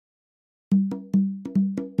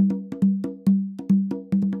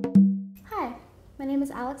name is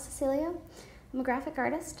Alex Cecilio. I'm a graphic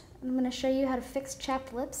artist, and I'm going to show you how to fix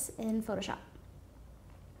chapped lips in Photoshop.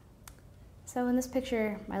 So in this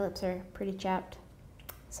picture, my lips are pretty chapped.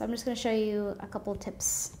 So I'm just going to show you a couple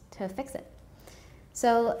tips to fix it.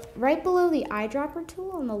 So right below the eyedropper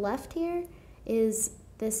tool on the left here is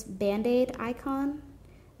this Band-Aid icon.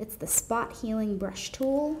 It's the spot healing brush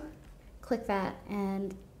tool. Click that,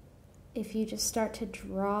 and if you just start to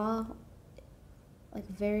draw like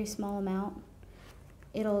a very small amount,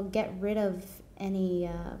 it'll get rid of any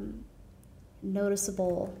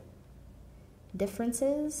noticeable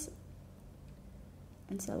differences.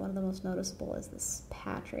 And so one of the most noticeable is this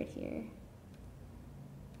patch right here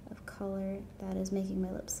of color that is making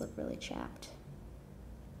my lips look really chapped.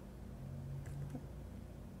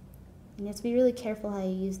 And you have to be really careful how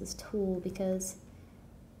you use this tool because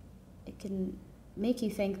it can make you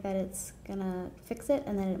think that it's gonna fix it,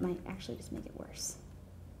 and then it might actually just make it worse.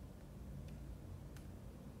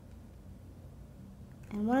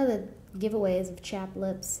 And one of the giveaways of chapped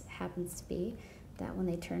lips happens to be that when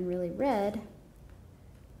they turn really red,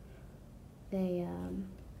 they're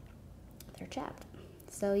chapped.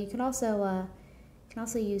 So you can also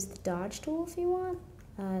use the dodge tool if you want.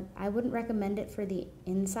 I wouldn't recommend it for the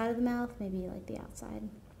inside of the mouth, maybe like the outside.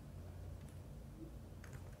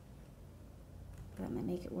 That might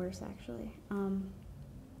make it worse actually. And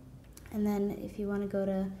then if you want to go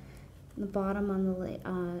to the bottom on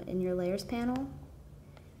the in your layers panel,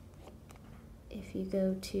 if you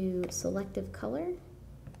go to selective color,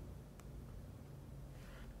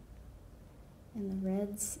 in the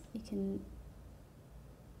reds, you can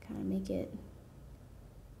kind of make it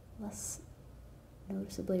less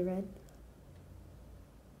noticeably red.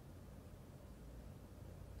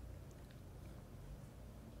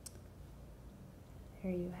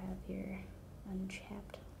 There you have your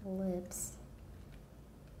unchapped lips.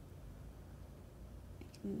 I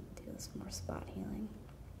can do this more spot healing.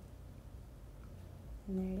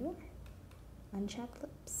 And there you are, unchapped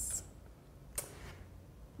lips.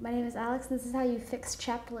 My name is Alex, and this is how you fix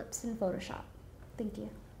chapped lips in Photoshop. Thank you.